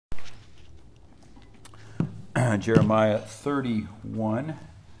Jeremiah 31.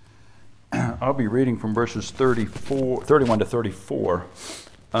 I'll be reading from verses 31 to 34.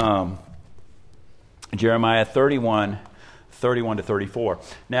 Jeremiah 31, 31 to 34.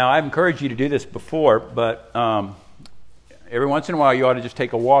 Now, I've encouraged you to do this before, but every once in a while you ought to just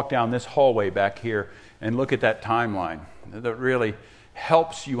take a walk down this hallway back here and look at that timeline. That really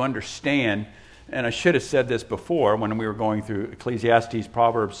helps you understand, and I should have said this before when we were going through Ecclesiastes,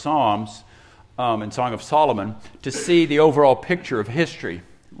 Proverbs, Psalms, and Song of Solomon, to see the overall picture of history.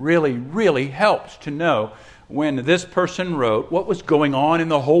 Really helps to know when this person wrote what was going on in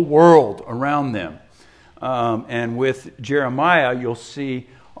the whole world around them. And with Jeremiah, you'll see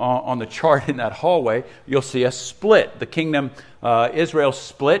on the chart in that hallway, you'll see a split. The kingdom, Israel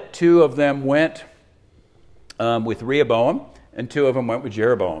split. Two of them went with Rehoboam, and two of them went with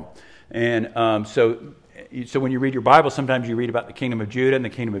Jeroboam. And so when you read your Bible, sometimes you read about the kingdom of Judah and the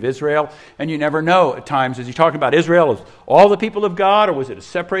kingdom of Israel, and you never know at times, is he talking about Israel as all the people of God, or was it a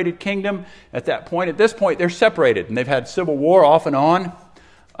separated kingdom at that point? At this point, they're separated, and they've had civil war off and on.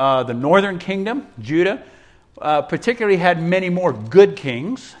 The northern kingdom, Judah, particularly had many more good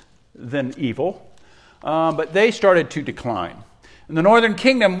kings than evil, but they started to decline. And the northern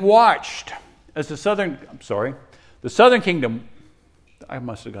kingdom watched as the southern kingdom, I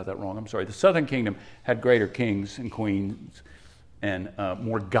must have got that wrong. I'm sorry. The southern kingdom had greater kings and queens and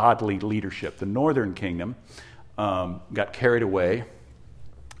more godly leadership. The northern kingdom got carried away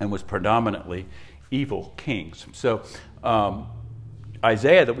and was predominantly evil kings. So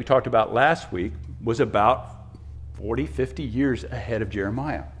Isaiah, that we talked about last week, was about 40, 50 years ahead of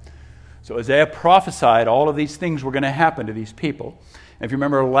Jeremiah. So Isaiah prophesied all of these things were going to happen to these people. And if you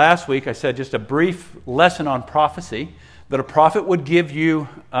remember last week, I said just a brief lesson on prophecy, that a prophet would give you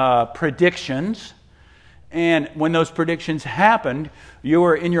predictions, and when those predictions happened, you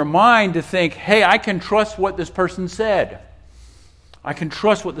were in your mind to think, hey, I can trust what this person said. I can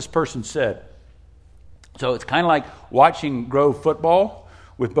trust what this person said. So it's kind of like watching Grove football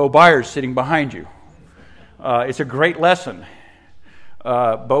with Bo Byers sitting behind you. It's a great lesson.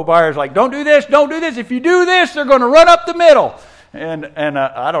 Bo Byers like, don't do this. If you do this, they're going to run up the middle. And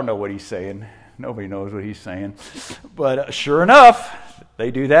I don't know what he's saying. Nobody knows what he's saying. But sure enough,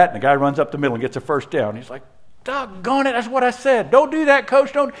 they do that, and the guy runs up the middle and gets a first down. He's like, doggone it, that's what I said. Don't do that,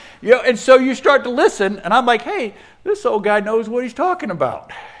 coach. Don't. You know, and so you start to listen, and I'm like, hey, this old guy knows what he's talking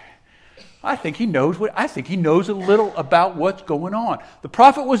about. I think he knows a little about what's going on. The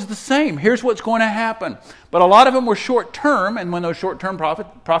prophet was the same. Here's what's going to happen. But a lot of them were short-term, and when those short-term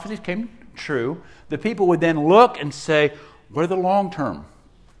prophecies came true, the people would then look and say, what are the long-term?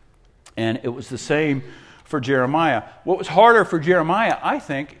 And it was the same for Jeremiah. What was harder for Jeremiah, I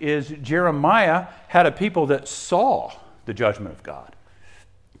think, is Jeremiah had a people that saw the judgment of God.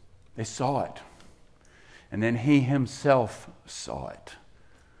 They saw it. And then he himself saw it.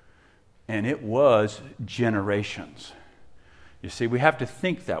 And it was generations. You see, we have to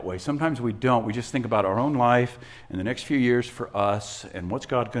think that way. Sometimes we don't. We just think about our own life and the next few years for us and what's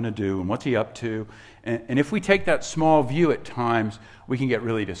God going to do and what's he up to. And if we take that small view at times, we can get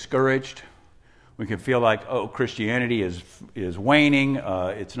really discouraged. We can feel like, oh, Christianity is waning.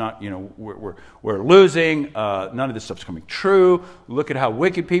 It's not, we're losing. None of this stuff's coming true. Look at how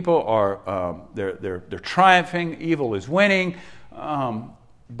wicked people are. They're triumphing. Evil is winning.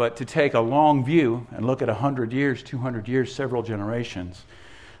 But to take a long view and look at 100 years, 200 years, several generations,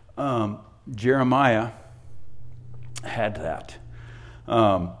 Jeremiah had that.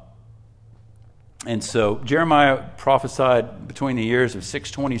 And so Jeremiah prophesied between the years of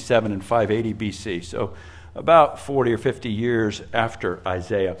 627 and 580 BC, so about 40 or 50 years after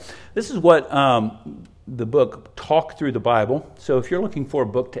Isaiah. This is what the book Talk Through the Bible. So if you're looking for a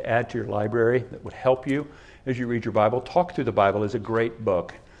book to add to your library that would help you as you read your Bible, Talk Through the Bible is a great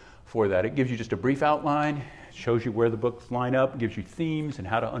book for that. It gives you just a brief outline, shows you where the books line up, gives you themes and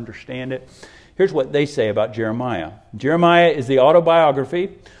how to understand it. Here's what they say about Jeremiah. Jeremiah is the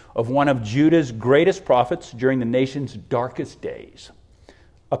autobiography of one of Judah's greatest prophets during the nation's darkest days.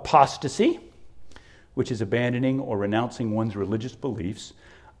 Apostasy, which is abandoning or renouncing one's religious beliefs,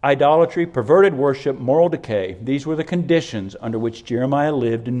 idolatry, perverted worship, moral decay, these were the conditions under which Jeremiah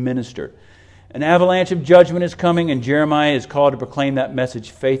lived and ministered. An avalanche of judgment is coming, and Jeremiah is called to proclaim that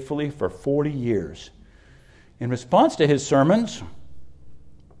message faithfully for 40 years. In response to his sermons,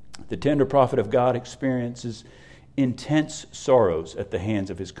 the tender prophet of God experiences intense sorrows at the hands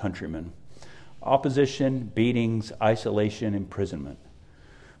of his countrymen. Opposition, beatings, isolation, imprisonment.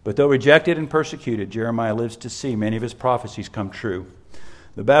 But though rejected and persecuted, Jeremiah lives to see many of his prophecies come true.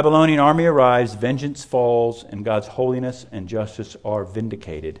 The Babylonian army arrives, vengeance falls, and God's holiness and justice are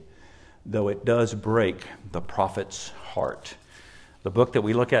vindicated. though it does break the prophet's heart. The book that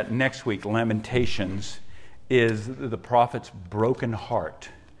we look at next week, Lamentations, is the prophet's broken heart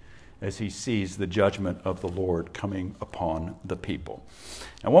as he sees the judgment of the Lord coming upon the people.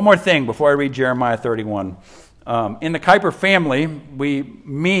 Now, one more thing before I read Jeremiah 31. In the Kuyper family,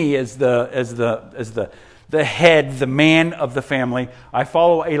 me as the head, the man of the family, I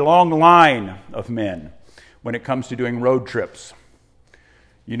follow a long line of men when it comes to doing road trips.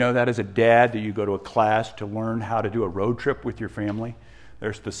 You know that as a dad that you go to a class to learn how to do a road trip with your family. There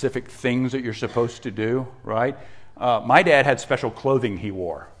are specific things that you're supposed to do, right? My dad had special clothing he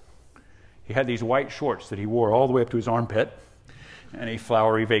wore. He had these white shorts that he wore all the way up to his armpit and a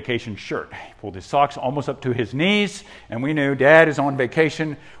flowery vacation shirt. He pulled his socks almost up to his knees, and we knew Dad is on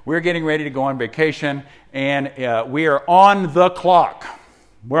vacation. We're getting ready to go on vacation, and we are on the clock.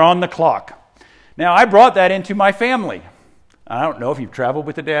 We're on the clock. Now, I brought that into my family. I don't know if you've traveled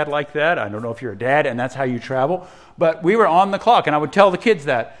with a dad like that. I don't know if you're a dad and that's how you travel. But we were on the clock, and I would tell the kids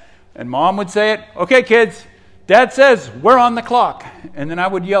that. And Mom would say it, "Okay, kids, Dad says we're on the clock." And then I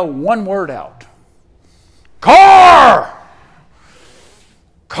would yell one word out. Car!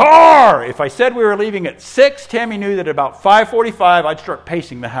 Car! If I said we were leaving at 6, Tammy knew that at about 5:45, I'd start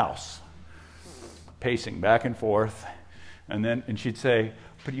pacing the house. Pacing back and forth. And she'd say,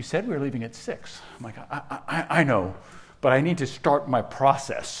 "But you said we were leaving at 6. I'm like, I know. But I need to start my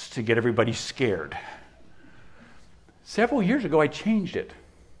process to get everybody scared. Several years ago, I changed it.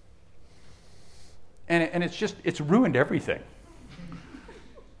 And it's ruined everything.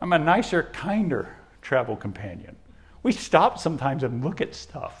 I'm a nicer, kinder travel companion. We stop sometimes and look at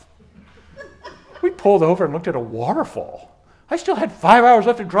stuff. We pulled over and looked at a waterfall. I still had 5 hours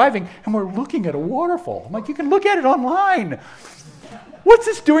left of driving, and we're looking at a waterfall. I'm like, you can look at it online. What's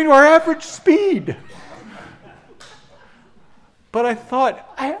this doing to our average speed? But I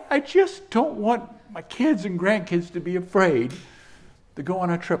thought, I just don't want my kids and grandkids to be afraid to go on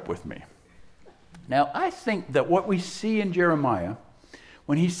a trip with me. Now, I think that what we see in Jeremiah,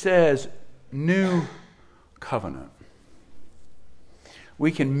 when he says new covenant,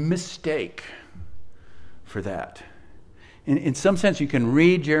 we can mistake for that. In some sense, you can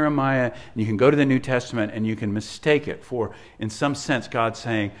read Jeremiah and you can go to the New Testament and you can mistake it for, in some sense, God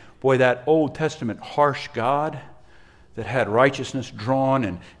saying, boy, that Old Testament harsh God that had righteousness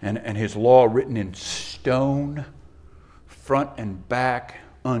drawn and his law written in stone, front and back,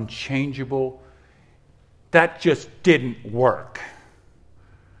 unchangeable, that just didn't work.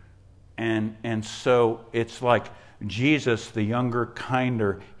 And so it's like Jesus, the younger,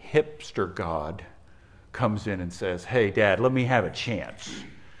 kinder, hipster God, comes in and says, hey, Dad, let me have a chance.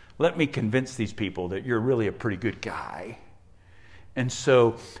 Let me convince these people that you're really a pretty good guy. And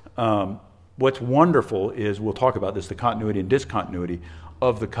so what's wonderful is, we'll talk about this, the continuity and discontinuity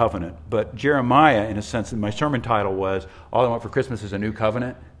of the covenant. But Jeremiah, in a sense, and my sermon title was, All I Want for Christmas is a New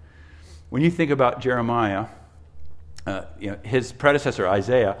Covenant. When you think about Jeremiah, his predecessor,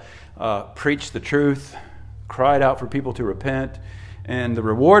 Isaiah, preached the truth, cried out for people to repent, and the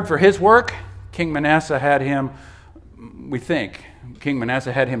reward for his work, King Manasseh had him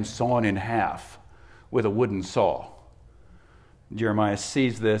sawn in half with a wooden saw. Jeremiah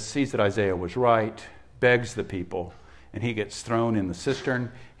sees this, sees that Isaiah was right, begs the people, and he gets thrown in the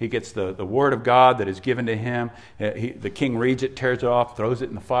cistern. He gets the word of God that is given to him. The king reads it, tears it off, throws it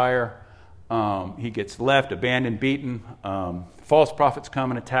in the fire. He gets left, abandoned, beaten. False prophets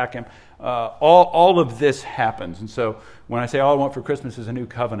come and attack him. All of this happens. And so when I say all I want for Christmas is a new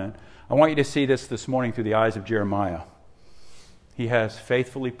covenant, I want you to see this morning through the eyes of Jeremiah. He has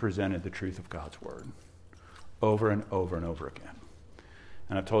faithfully presented the truth of God's word over and over and over again.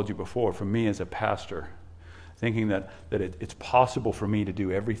 And I've told you before, for me as a pastor, thinking that it's possible for me to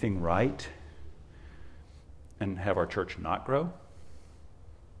do everything right and have our church not grow.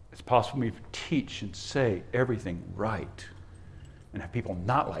 It's possible for me to teach and say everything right and have people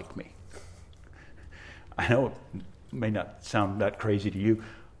not like me. I know it may not sound that crazy to you,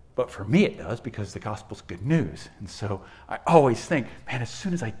 but for me it does, because the gospel's good news. And so I always think, man, as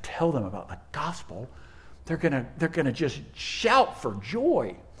soon as I tell them about the gospel, they're gonna just shout for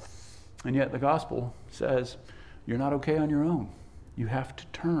joy. And yet the gospel says, you're not okay on your own. You have to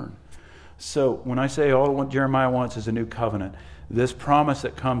turn. So when I say all what Jeremiah wants is a new covenant, this promise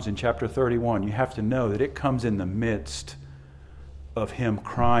that comes in chapter 31, you have to know that it comes in the midst of him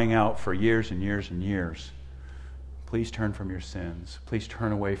crying out for years and years and years. Please turn from your sins. Please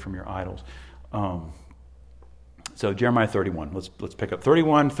turn away from your idols. So Jeremiah 31, let's pick up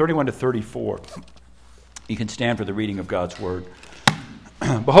 31 to 34. You can stand for the reading of God's word.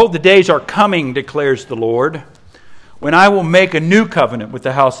 Behold, the days are coming, declares the Lord, when I will make a new covenant with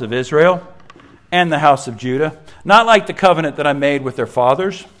the house of Israel and the house of Judah, not like the covenant that I made with their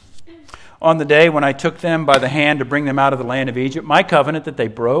fathers on the day when I took them by the hand to bring them out of the land of Egypt, my covenant that they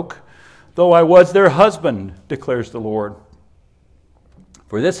broke, though I was their husband, declares the Lord.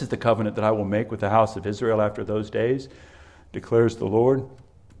 For this is the covenant that I will make with the house of Israel after those days, declares the Lord.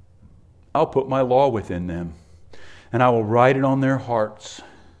 I'll put my law within them, and I will write it on their hearts.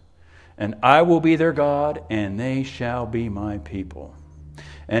 And I will be their God, and they shall be my people.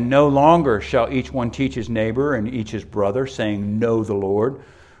 And no longer shall each one teach his neighbor and each his brother, saying, Know the Lord.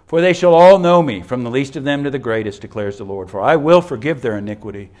 For they shall all know me, from the least of them to the greatest, declares the Lord. For I will forgive their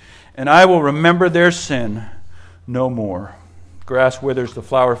iniquity, and I will remember their sin no more. Grass withers, the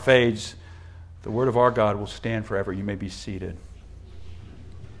flower fades. The word of our God will stand forever. You may be seated.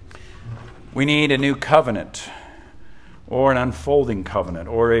 We need a new covenant, or an unfolding covenant,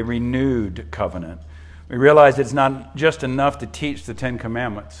 or a renewed covenant. We realize it's not just enough to teach the Ten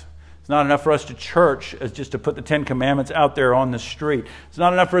Commandments. It's not enough for us to church as just to put the Ten Commandments out there on the street. It's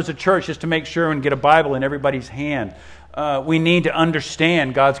not enough for us to church just to make sure and get a Bible in everybody's hand. We need to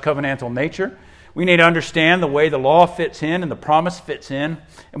understand God's covenantal nature. We need to understand the way the law fits in and the promise fits in.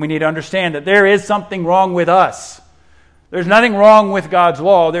 And we need to understand that there is something wrong with us. There's nothing wrong with God's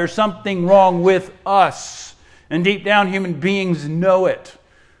law. There's something wrong with us. And deep down, human beings know it.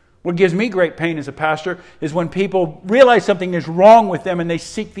 What gives me great pain as a pastor is when people realize something is wrong with them and they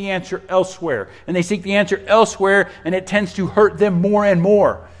seek the answer elsewhere. And they seek the answer elsewhere, and it tends to hurt them more and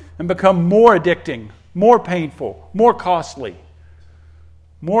more and become more addicting, more painful, more costly,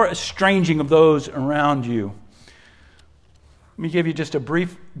 more estranging of those around you. Let me give you just a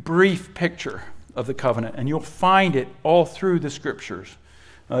brief picture of the covenant, and you'll find it all through the Scriptures.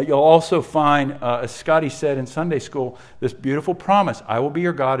 You'll also find, as Scotty said in Sunday school, this beautiful promise, I will be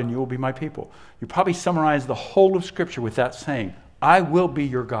your God and you will be my people. You probably summarize the whole of Scripture with that saying, I will be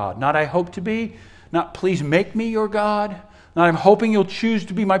your God. Not I hope to be, not please make me your God, not I'm hoping you'll choose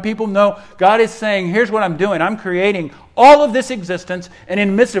to be my people. No, God is saying, here's what I'm doing. I'm creating all of this existence, and in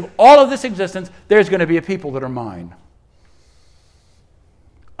the midst of all of this existence, there's going to be a people that are mine.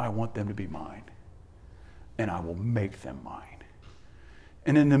 I want them to be mine, and I will make them mine.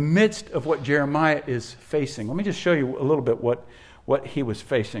 And in the midst of what Jeremiah is facing, let me just show you a little bit what he was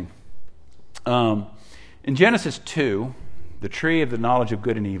facing. In Genesis 2, the tree of the knowledge of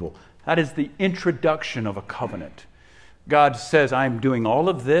good and evil, that is the introduction of a covenant. God says, I am doing all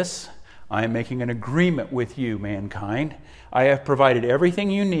of this. I am making an agreement with you, mankind. I have provided everything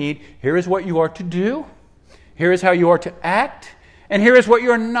you need. Here is what you are to do. Here is how you are to act. And here is what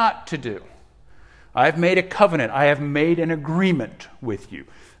you are not to do. I have made a covenant. I have made an agreement with you.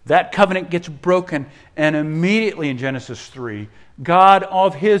 That covenant gets broken, and immediately in Genesis 3, God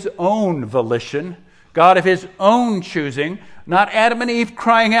of his own volition, God of his own choosing, not Adam and Eve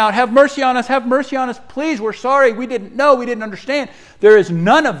crying out, have mercy on us, please, we're sorry, we didn't know, we didn't understand. There is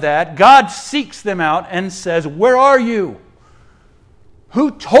none of that. God seeks them out and says, where are you?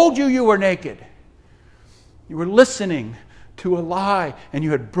 Who told you you were naked? You were listening to a lie, and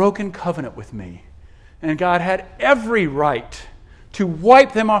you had broken covenant with me. And God had every right to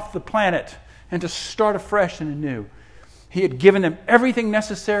wipe them off the planet and to start afresh and anew. He had given them everything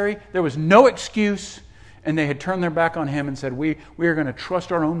necessary. There was no excuse. And they had turned their back on him and said, we are going to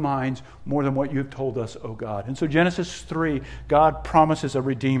trust our own minds more than what you've told us, O God. And so Genesis 3, God promises a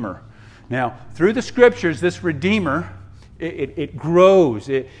Redeemer. Now, through the Scriptures, this Redeemer, it grows.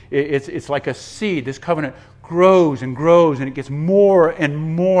 It's like a seed. This covenant grows and grows, and it gets more and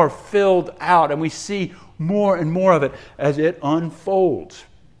more filled out, and we see more and more of it as it unfolds.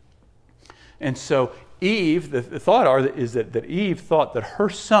 And so Eve, the thought is that Eve thought that her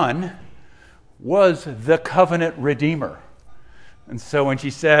son was the covenant redeemer. And so when she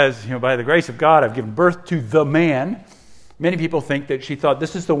says, by the grace of God, I've given birth to the man, many people think that she thought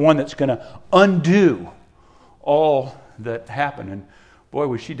this is the one that's going to undo all that happened. And boy,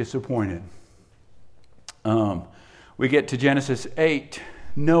 was she disappointed. We get to Genesis 8,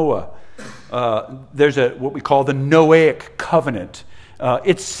 Noah. There's what we call the Noahic covenant.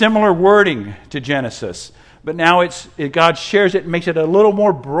 It's similar wording to Genesis, but now God shares it and makes it a little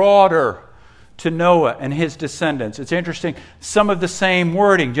more broader to Noah and his descendants. It's interesting, some of the same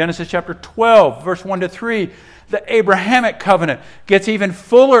wording. Genesis chapter 12, verse 1 to 3, the Abrahamic covenant gets even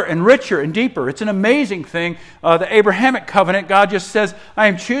fuller and richer and deeper. It's an amazing thing. The Abrahamic covenant, God just says, I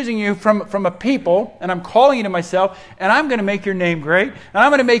am choosing you from a people, and I'm calling you to myself, and I'm going to make your name great, and I'm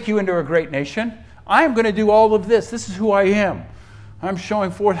going to make you into a great nation. I am going to do all of this. This is who I am. I'm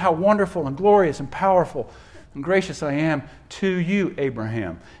showing forth how wonderful and glorious and powerful and gracious I am to you,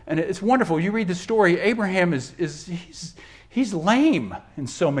 Abraham. And it's wonderful. You read the story, Abraham he's lame in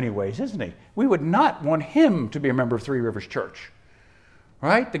so many ways, isn't he? We would not want him to be a member of Three Rivers Church.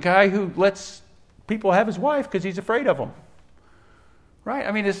 Right? The guy who lets people have his wife because he's afraid of them. Right?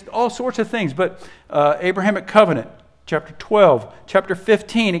 I mean, it's all sorts of things. But Abrahamic covenant, chapter 12, chapter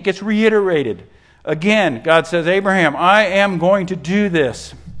 15, it gets reiterated. Again, God says, Abraham, I am going to do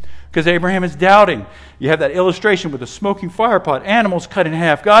this. Because Abraham is doubting. You have that illustration with a smoking fire pot, animals cut in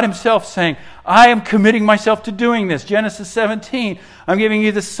half. God himself saying, I am committing myself to doing this. Genesis 17, I'm giving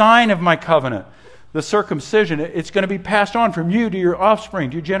you the sign of my covenant. The circumcision, it's going to be passed on from you to your offspring,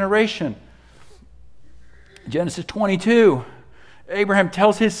 to your generation. Genesis 22, Abraham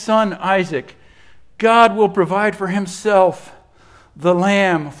tells his son Isaac, God will provide for himself the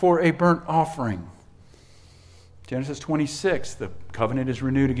lamb for a burnt offering. Genesis 26, the covenant is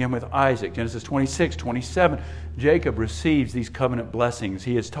renewed again with Isaac. Genesis 26, 27, Jacob receives these covenant blessings.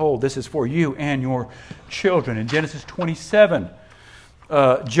 He is told, this is for you and your children. In Genesis 27,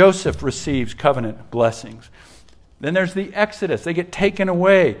 Joseph receives covenant blessings. Then there's the Exodus. They get taken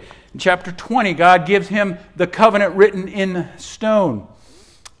away. In chapter 20, God gives him the covenant written in stone.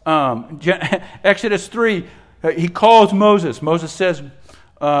 Exodus 3, he calls Moses. Moses says,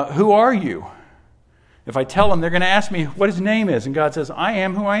 who are you? If I tell them, they're going to ask me what his name is. And God says, I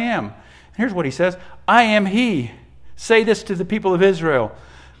am who I am. And here's what he says, I am he. Say this to the people of Israel.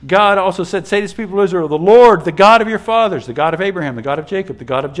 God also said, say this to the people of Israel, the Lord, the God of your fathers, the God of Abraham, the God of Jacob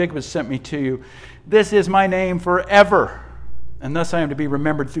has sent me to you. This is my name forever. And thus I am to be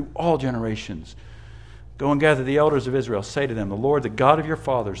remembered through all generations. Go and gather the elders of Israel. Say to them, the Lord, the God of your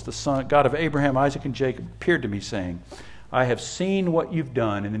fathers, the Son, God of Abraham, Isaac, and Jacob, appeared to me, saying, I have seen what you've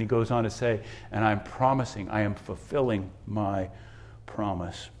done. And then he goes on to say, and I'm promising, I am fulfilling my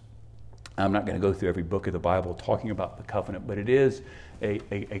promise. I'm not going to go through every book of the Bible talking about the covenant, but it is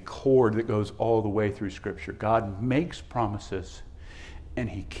a cord that goes all the way through Scripture. God makes promises, and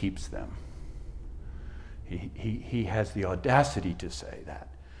he keeps them. He has the audacity to say that.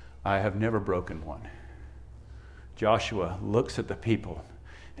 I have never broken one. Joshua looks at the people,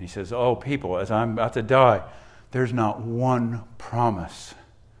 and he says, oh, people, as I'm about to die, there's not one promise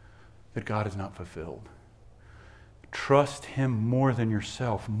that God has not fulfilled. Trust him more than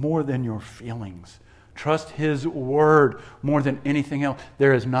yourself, more than your feelings. Trust his word more than anything else.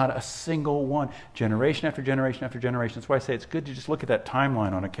 There is not a single one. Generation after generation after generation. That's why I say it's good to just look at that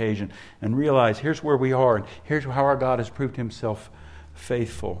timeline on occasion and realize here's where we are and here's how our God has proved himself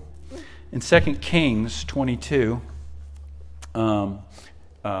faithful. In 2 Kings 22,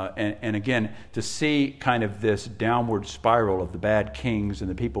 and again, to see kind of this downward spiral of the bad kings and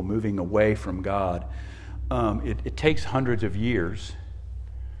the people moving away from God, it takes hundreds of years,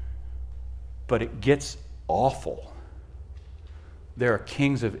 but it gets awful. There are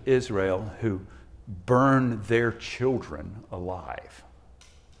kings of Israel who burn their children alive.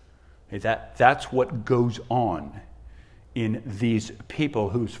 That's what goes on in these people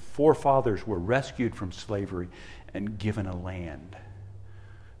whose forefathers were rescued from slavery and given a land,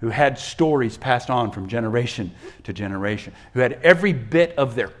 who had stories passed on from generation to generation, who had every bit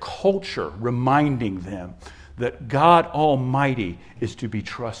of their culture reminding them that God Almighty is to be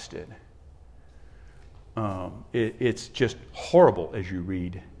trusted. It's just horrible as you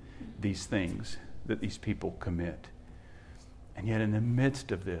read these things that these people commit. And yet in the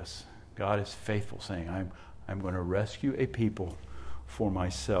midst of this, God is faithful, saying, I'm going to rescue a people for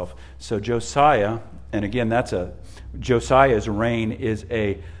myself. So Josiah, and again, Josiah's reign is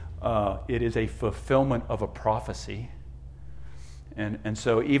it is a fulfillment of a prophecy. And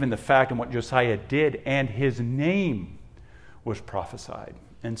so even the fact in what Josiah did and his name was prophesied.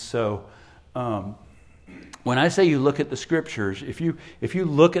 And so when I say you look at the Scriptures, if you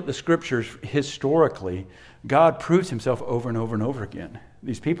look at the Scriptures historically, God proves himself over and over and over again.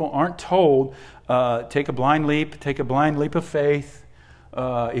 These people aren't told, take a blind leap of faith.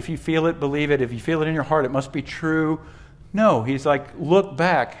 If you feel it, believe it. If you feel it in your heart, it must be true. No, he's like, look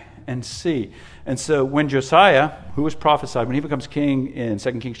back and see. And so when Josiah, who was prophesied, when he becomes king in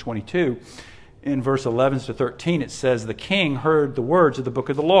 2 Kings 22, in verse 11 to 13, it says, the king heard the words of the book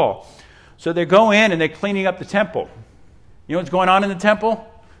of the law. So they go in and they're cleaning up the temple. You know what's going on in the temple?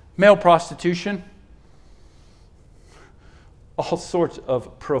 Male prostitution. All sorts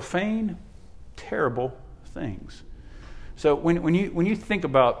of profane, terrible things. So when you think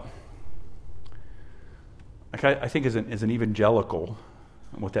about, like I think as an evangelical,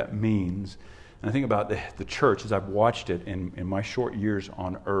 what that means, and I think about the church as I've watched it in my short years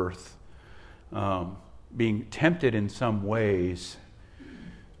on earth, being tempted in some ways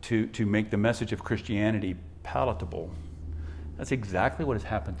to make the message of Christianity palatable. That's exactly what has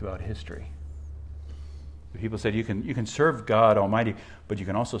happened throughout history. People said you can serve God Almighty, but you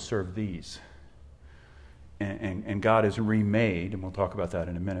can also serve these. And God is remade, and we'll talk about that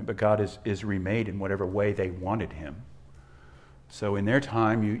in a minute, but God is remade in whatever way they wanted him. So in their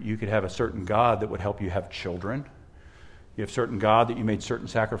time, you could have a certain God that would help you have children. You have a certain God that you made certain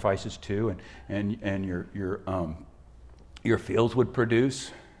sacrifices to, and your fields would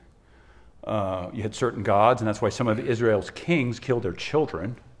produce. You had certain gods, and that's why some of Israel's kings killed their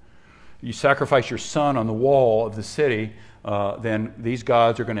children. You sacrifice your son on the wall of the city, then these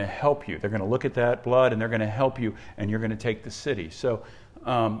gods are going to help you. They're going to look at that blood and they're going to help you, and you're going to take the city. So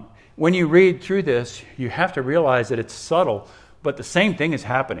when you read through this, you have to realize that it's subtle, but the same thing is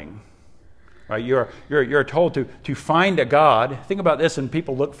happening. Right? You're told to find a God. Think about this, and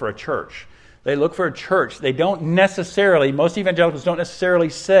people look for a church. They look for a church. They don't necessarily, most evangelicals don't necessarily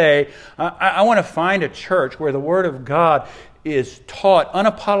say, I want to find a church where the Word of God is taught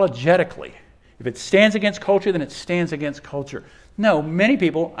unapologetically. If it stands against culture, then it stands against culture. No, many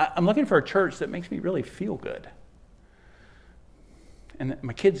people, I'm looking for a church that makes me really feel good. And that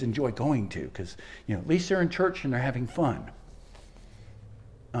my kids enjoy going to, because at least they're in church and they're having fun.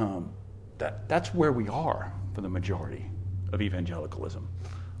 That's where we are for the majority of evangelicalism.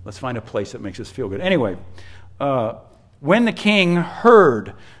 Let's find a place that makes us feel good. Anyway, when the king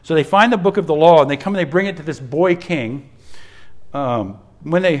heard, so they find the book of the law and they come and they bring it to this boy king.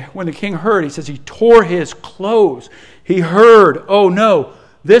 When the king heard, he says he tore his clothes. He heard, oh no,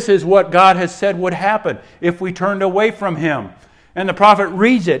 this is what God has said would happen if we turned away from him. And the prophet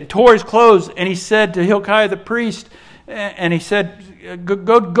reads it. He tore his clothes, and he said to Hilkiah the priest, and he said,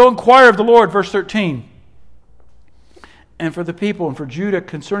 go inquire of the Lord, verse 13. And for the people and for Judah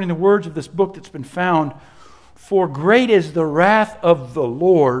concerning the words of this book that's been found, for great is the wrath of the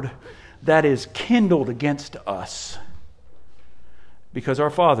Lord that is kindled against us, because our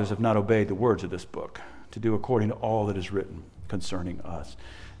fathers have not obeyed the words of this book to do according to all that is written concerning us.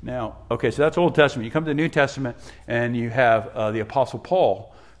 Now, okay, so that's Old Testament. You come to the New Testament, and you have the Apostle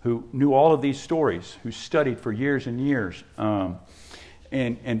Paul, who knew all of these stories, who studied for years and years.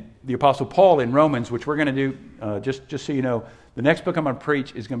 And the Apostle Paul in Romans, which we're going to do, just so you know, the next book I'm going to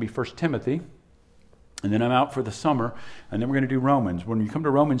preach is going to be 1 Timothy. And then I'm out for the summer, and then we're going to do Romans. When you come to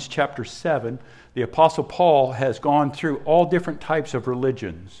Romans chapter 7, the Apostle Paul has gone through all different types of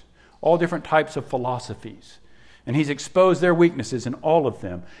religions, all different types of philosophies. And he's exposed their weaknesses in all of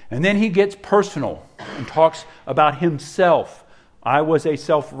them. And then he gets personal and talks about himself. I was a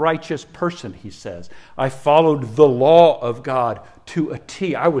self-righteous person, he says. I followed the law of God to a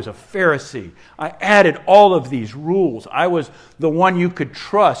T. I was a Pharisee. I added all of these rules. I was the one you could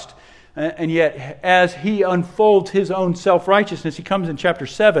trust. And yet, as he unfolds his own self-righteousness, he comes in chapter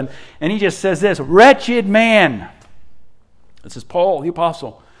 7, and he just says this, wretched man. This is Paul, the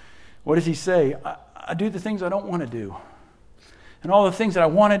apostle. What does he say? I do the things I don't want to do. And all the things that I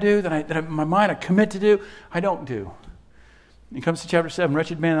want to do, that in my mind I commit to do, I don't do. And he comes to chapter 7,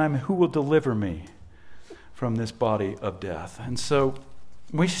 wretched man, who will deliver me from this body of death? And so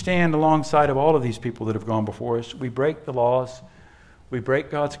we stand alongside of all of these people that have gone before us. We break the laws. We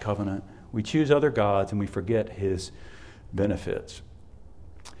break God's covenant. We choose other gods, and we forget his benefits.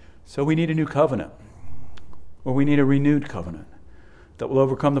 So we need a new covenant, or we need a renewed covenant that will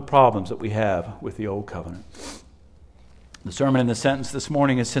overcome the problems that we have with the old covenant. The sermon in the sentence this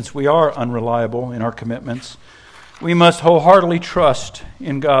morning is, since we are unreliable in our commitments, we must wholeheartedly trust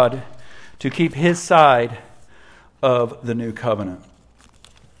in God to keep his side of the new covenant.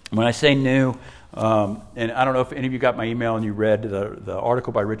 When I say new, and I don't know if any of you got my email and you read the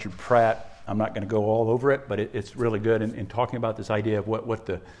article by Richard Pratt. I'm not going to go all over it, but it's really good in talking about this idea of what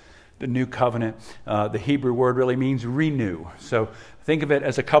the new covenant, the Hebrew word really means renew. So think of it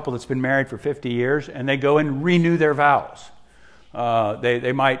as a couple that's been married for 50 years, and they go and renew their vows.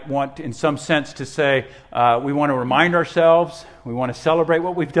 They might want, in some sense, to say, we want to remind ourselves, we want to celebrate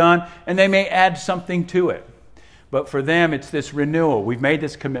what we've done, and they may add something to it. But for them, it's this renewal. We've made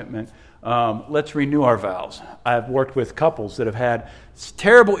this commitment. Let's renew our vows. I've worked with couples that have had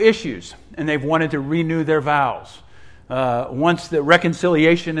terrible issues, and they've wanted to renew their vows. Once the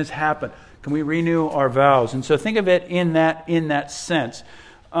reconciliation has happened, can we renew our vows? And so think of it in that sense.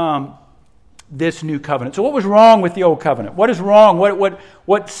 This new covenant. So what was wrong with the old covenant? What is wrong?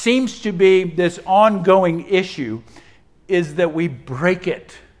 What seems to be this ongoing issue is that we break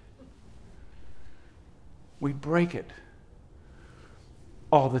it. We break it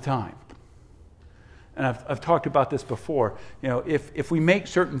all the time. And I've talked about this before. If we make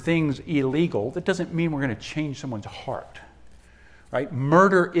certain things illegal, that doesn't mean we're going to change someone's heart. Right?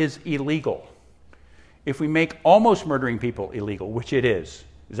 Murder is illegal. if we make almost murdering people illegal, which it is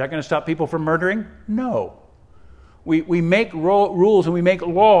that going to stop people from murdering? No. We make rules and we make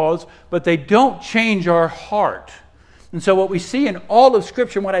laws, but they don't change our heart. And so what we see in all of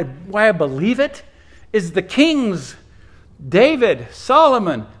Scripture, and why I believe it, is the kings, David,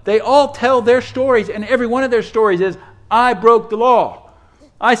 Solomon, they all tell their stories, and every one of their stories is, I broke the law.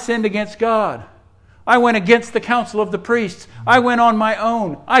 I sinned against God. I went against the counsel of the priests. I went on my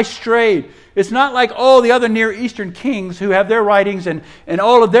own. I strayed. It's not like all the other Near Eastern kings who have their writings and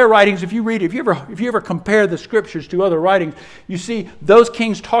all of their writings. If you ever compare the Scriptures to other writings, you see those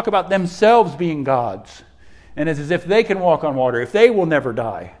kings talk about themselves being gods. And it's as if they can walk on water, if they will never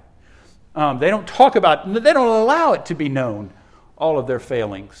die. They don't allow it to be known, all of their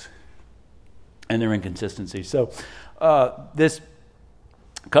failings and their inconsistencies. So this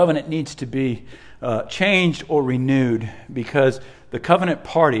covenant needs to be changed or renewed, because the covenant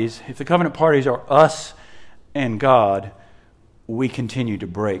parties, if the covenant parties are us and God, we continue to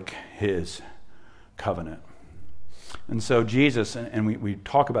break His covenant. And so Jesus, and we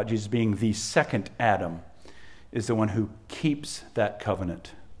talk about Jesus being the second Adam, is the one who keeps that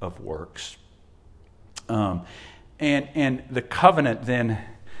covenant of works. And the covenant then,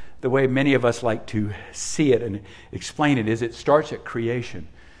 the way many of us like to see it and explain it, is it starts at creation.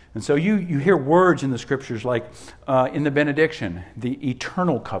 And so you hear words in the Scriptures like in the benediction, the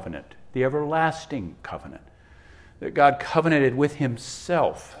eternal covenant, the everlasting covenant, that God covenanted with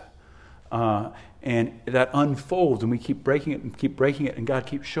Himself. And that unfolds, and we keep breaking it, and God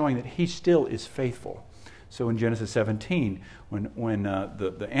keeps showing that He still is faithful. So in Genesis 17, when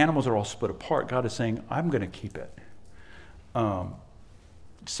the animals are all split apart, God is saying, I'm going to keep it.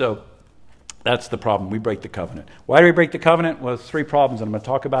 So that's the problem. We break the covenant. Why do we break the covenant? Well, there's three problems, and I'm going to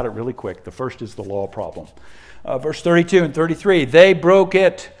talk about it really quick. The first is the law problem. Verse 32 and 33, they broke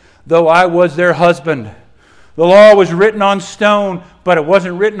it, though I was their husband. The law was written on stone, but it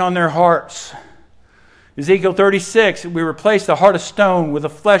wasn't written on their hearts. Ezekiel 36, we replaced the heart of stone with a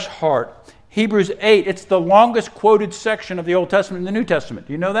flesh heart. Hebrews 8, it's the longest quoted section of the Old Testament and the New Testament.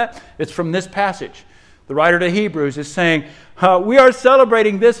 Do you know that? It's from this passage. The writer to Hebrews is saying, we are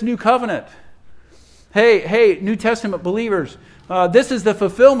celebrating this new covenant. Hey, New Testament believers, this is the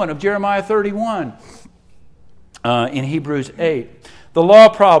fulfillment of Jeremiah 31 in Hebrews 8. The law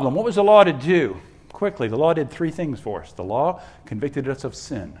problem. What was the law to do? Quickly, the law did three things for us. The law convicted us of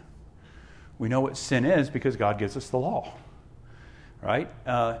sin. We know what sin is because God gives us the law. Right?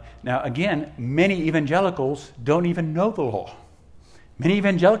 Now, again, many evangelicals don't even know the law. Many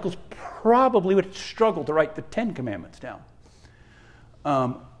evangelicals probably would struggle to write the 10 Commandments down.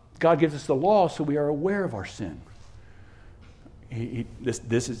 God gives us the law so we are aware of our sin.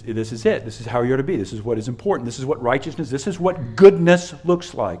 This is it. This is how you're to be. This is what is important. This is what righteousness, this is what goodness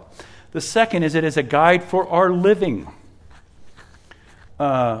looks like. The second is it is a guide for our living.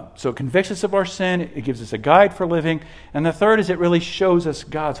 So it convicts us of our sin. It gives us a guide for living. And the third is it really shows us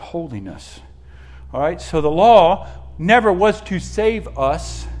God's holiness. All right. So the law never was to save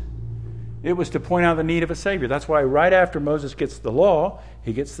us. It was to point out the need of a Savior. That's why right after Moses gets the law,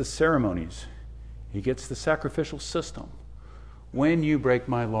 he gets the ceremonies. He gets the sacrificial system. When you break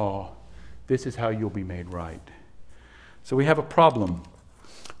my law, this is how you'll be made right. So we have a problem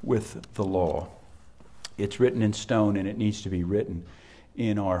with the law. It's written in stone, and it needs to be written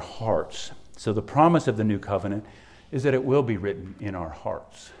in our hearts. So the promise of the new covenant is that it will be written in our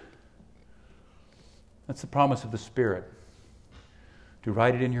hearts. That's the promise of the Spirit, to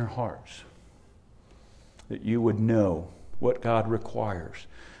write it in your hearts, that you would know what God requires,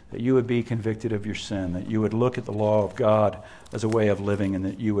 that you would be convicted of your sin, that you would look at the law of God as a way of living, and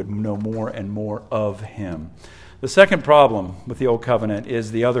that you would know more and more of Him. The second problem with the Old Covenant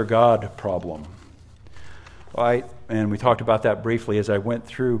is the other God problem. Right? And we talked about that briefly as I went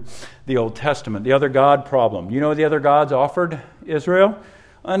through the Old Testament. The other God problem. You know what the other gods offered Israel?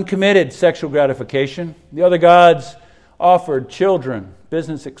 Uncommitted sexual gratification. The other gods offered children,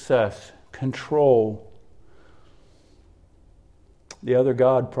 business success, control. The other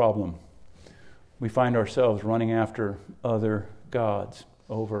God problem. We find ourselves running after other gods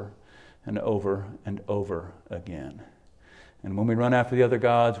over and over and over again. And when we run after the other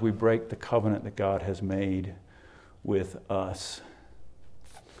gods, we break the covenant that God has made with us.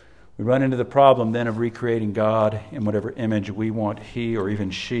 We run into the problem then of recreating God in whatever image we want he or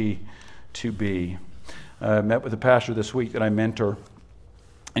even she to be. I met with a pastor this week that I mentor,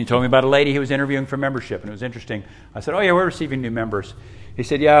 and he told me about a lady who was interviewing for membership, and it was interesting. I said, oh yeah, we're receiving new members. He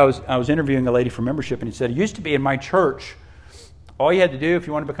said, yeah, I was interviewing a lady for membership, and he said, it used to be in my church, all you had to do if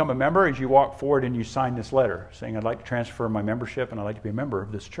you want to become a member is you walk forward and you sign this letter saying, I'd like to transfer my membership and I'd like to be a member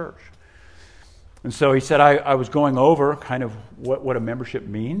of this church. And so he said, I was going over kind of what a membership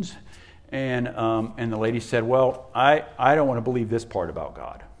means. And the lady said, well, I don't want to believe this part about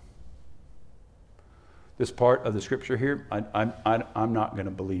God. This part of the scripture here, I'm not going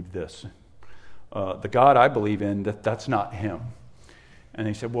to believe this. The God I believe in, that's not him. And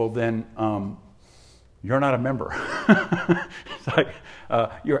he said, well, then you're not a member. It's like,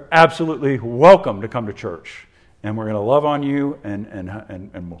 you're absolutely welcome to come to church. And we're going to love on you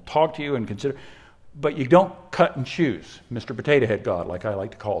and we'll talk to you and consider. But you don't cut and choose Mr. Potato Head God, like I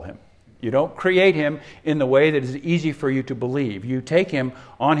like to call him. You don't create him in the way that is easy for you to believe. You take him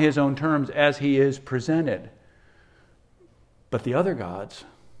on his own terms as he is presented. But the other gods,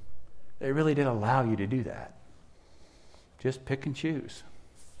 they really did allow you to do that. Just pick and choose.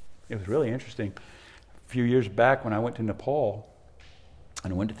 It was really interesting. A few years back when I went to Nepal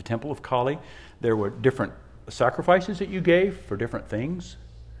and I went to the temple of Kali, there were different sacrifices that you gave for different things,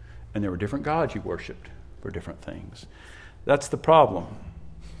 and there were different gods you worshipped for different things. That's the problem.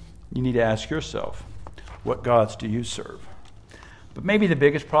 You need to ask yourself, what gods do you serve? But maybe the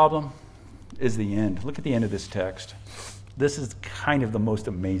biggest problem is the end. Look at the end of this text. This is kind of the most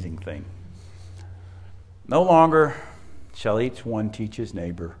amazing thing. No longer shall each one teach his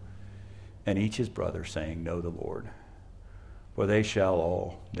neighbor and each his brother, saying, know the Lord, for they shall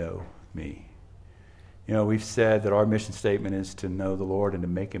all know me. You know, we've said that our mission statement is to know the Lord and to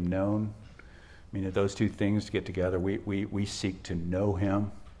make him known. I mean, that those two things get together. We seek to know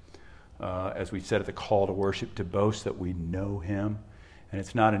him. As we said at the call to worship, to boast that we know him. And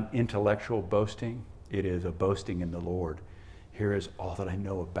it's not an intellectual boasting. It is a boasting in the Lord. Here is all that I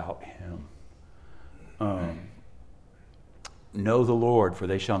know about him. Know the Lord, for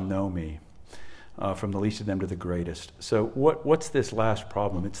they shall know me, from the least of them to the greatest. So what's this last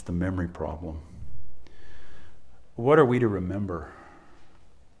problem? It's the memory problem. What are we to remember?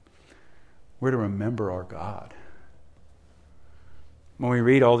 We're to remember our God. When we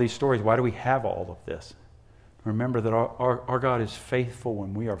read all these stories, why do we have all of this? Remember that our God is faithful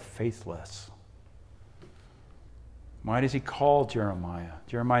when we are faithless. Why does he call Jeremiah?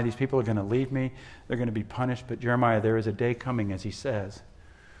 Jeremiah, these people are going to leave me. They're going to be punished. But Jeremiah, there is a day coming, as he says,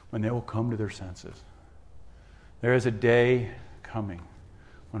 when they will come to their senses. There is a day coming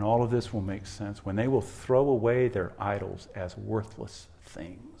when all of this will make sense, when they will throw away their idols as worthless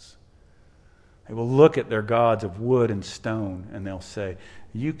things. They will look at their gods of wood and stone and they'll say,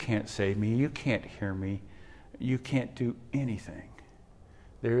 you can't save me, you can't hear me, you can't do anything.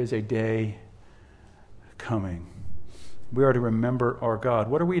 There is a day coming. We are to remember our God.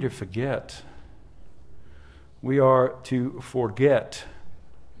 What are we to forget? We are to forget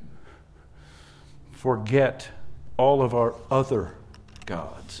all of our other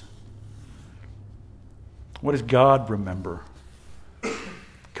gods. What does God remember?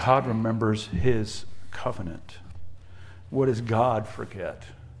 God remembers his covenant. What does God forget?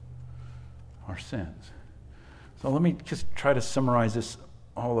 Our sins. So let me just try to summarize this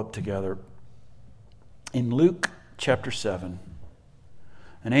all up together. In Luke chapter 7,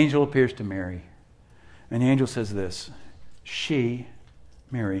 an angel appears to Mary. And the angel says this, she,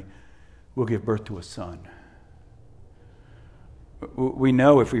 Mary, will give birth to a son. We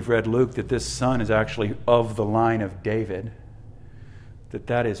know, if we've read Luke, that this son is actually of the line of David,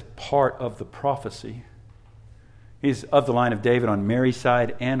 that is part of the prophecy. He's of the line of David on Mary's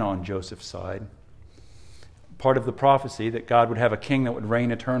side and on Joseph's side. Part of the prophecy that God would have a king that would reign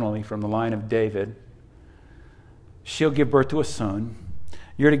eternally from the line of David. She'll give birth to a son.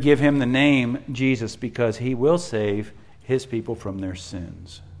 You're to give him the name Jesus because he will save his people from their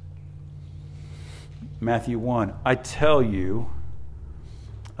sins. Matthew 1, I tell you,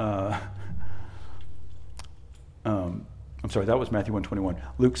 that was Matthew 1:21.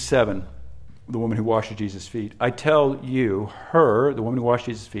 Luke 7, the woman who washed Jesus' feet. I tell you, her, the woman who washed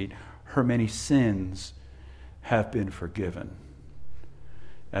Jesus' feet, her many sins have been forgiven,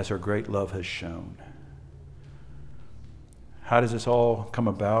 as her great love has shown. How does this all come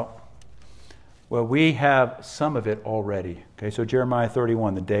about? Well, we have some of it already. Okay, so Jeremiah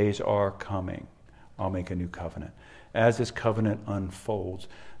 31, the days are coming. I'll make a new covenant. As this covenant unfolds.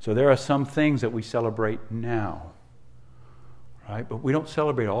 So there are some things that we celebrate now. Right? But we don't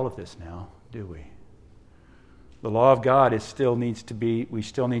celebrate all of this now, do we? The law of God we still need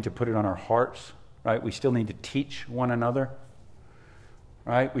to put it on our hearts, right? We still need to teach one another,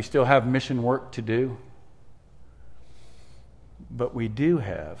 right? We still have mission work to do. But we do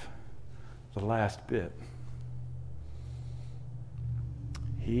have the last bit.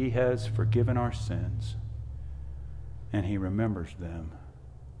 He has forgiven our sins, and he remembers them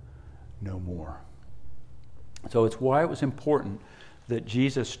no more. So it's why it was important that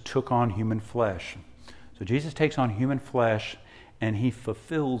Jesus took on human flesh. So Jesus takes on human flesh and he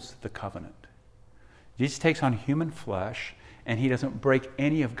fulfills the covenant. Jesus takes on human flesh and he doesn't break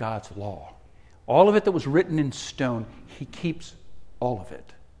any of God's law. All of it that was written in stone, he keeps all of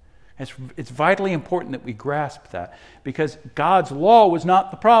it. It's vitally important that we grasp that, because God's law was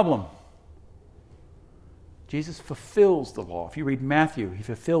not the problem. Jesus fulfills the law. If you read Matthew, he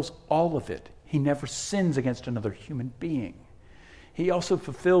fulfills all of it. He never sins against another human being. He also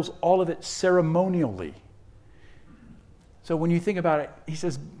fulfills all of it ceremonially. So when you think about it, he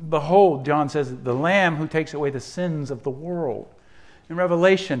says, behold, John says, the Lamb who takes away the sins of the world. In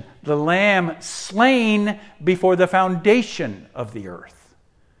Revelation, the Lamb slain before the foundation of the earth.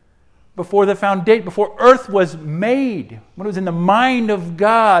 Before earth was made, when it was in the mind of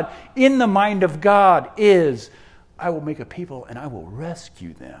God, in the mind of God is, I will make a people and I will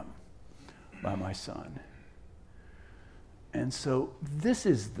rescue them by my Son. And so this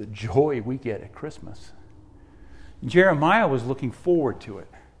is the joy we get at Christmas. Jeremiah was looking forward to it.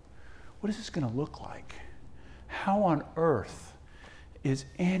 What is this going to look like? How on earth is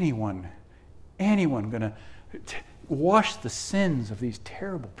anyone going to wash the sins of these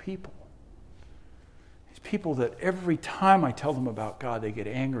terrible people? These people that every time I tell them about God, they get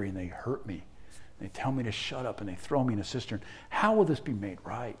angry and they hurt me. They tell me to shut up and they throw me in a cistern. How will this be made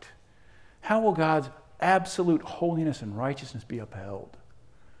right? How will God's absolute holiness and righteousness be upheld?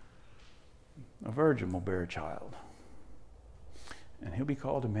 A virgin will bear a child. And he'll be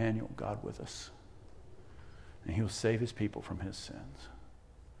called Emmanuel, God with us. And he'll save his people from his sins.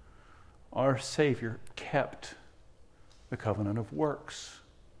 Our Savior kept the covenant of works.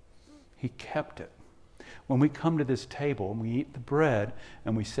 He kept it. When we come to this table and we eat the bread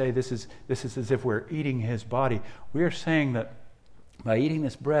and we say this is as if we're eating his body, we are saying that by eating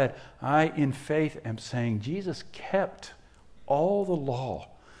this bread, I in faith am saying Jesus kept all the law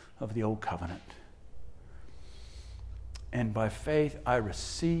of the old covenant. And by faith, I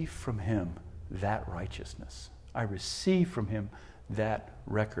receive from him that righteousness. I receive from him that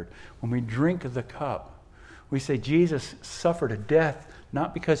record. When we drink the cup, we say Jesus suffered a death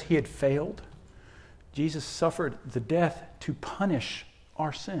not because he had failed. Jesus suffered the death to punish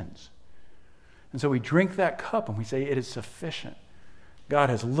our sins. And so we drink that cup and we say it is sufficient. God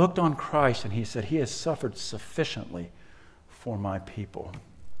has looked on Christ and he said he has suffered sufficiently for my people.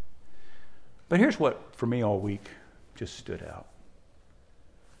 But here's what for me all week just stood out.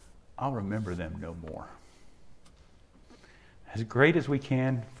 I'll remember them no more. As great as we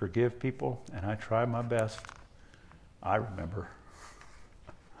can forgive people, and I try my best, I remember.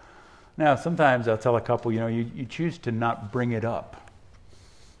 Now, sometimes I'll tell a couple, you choose to not bring it up.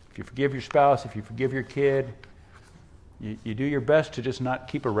 If you forgive your spouse, if you forgive your kid, you do your best to just not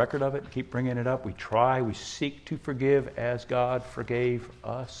keep a record of it, keep bringing it up. We seek to forgive as God forgave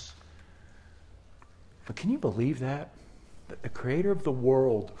us. But can you believe that? That the creator of the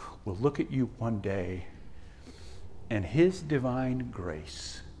world will look at you one day and his divine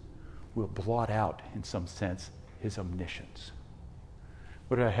grace will blot out, in some sense, his omniscience.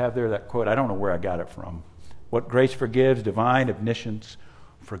 What did I have there, that quote? I don't know where I got it from. What grace forgives, divine omniscience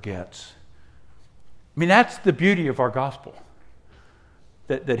forgets. I mean, that's the beauty of our gospel.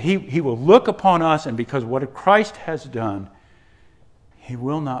 That he will look upon us, and because what Christ has done, he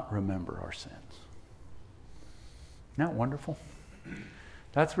will not remember our sins. Isn't that wonderful?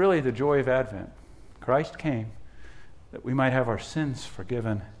 That's really the joy of Advent. Christ came that we might have our sins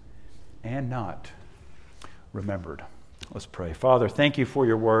forgiven and not remembered. Let's pray. Father, thank you for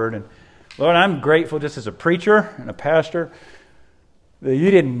your word. And Lord, I'm grateful just as a preacher and a pastor that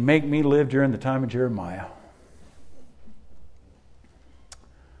you didn't make me live during the time of Jeremiah.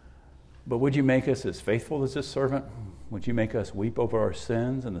 But would you make us as faithful as this servant? Would you make us weep over our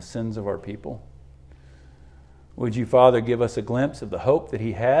sins and the sins of our people? Would you, Father, give us a glimpse of the hope that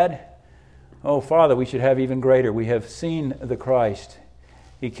he had? Oh, Father, we should have even greater. We have seen the Christ.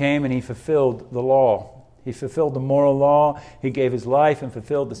 He came and he fulfilled the law. He fulfilled the moral law. He gave his life and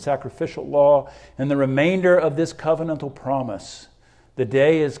fulfilled the sacrificial law. And the remainder of this covenantal promise, the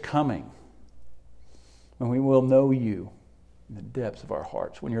day is coming when we will know you in the depths of our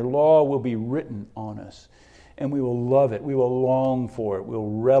hearts, when your law will be written on us, and we will love it. We will long for it. We'll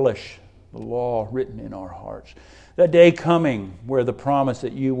relish the law written in our hearts. That day coming where the promise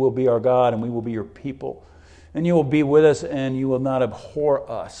that you will be our God and we will be your people, and you will be with us and you will not abhor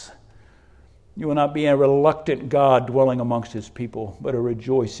us. You will not be a reluctant God dwelling amongst his people, but a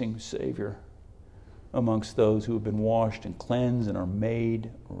rejoicing Savior amongst those who have been washed and cleansed and are made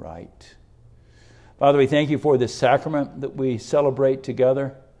right. Father, we thank you for this sacrament that we celebrate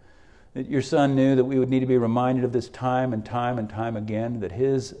together. that your Son knew that we would need to be reminded of this time and time and time again, that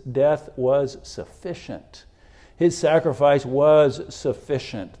his death was sufficient. His sacrifice was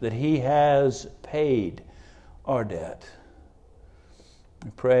sufficient, that he has paid our debt.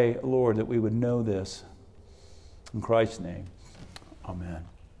 We pray, Lord, that we would know this. In Christ's name, amen.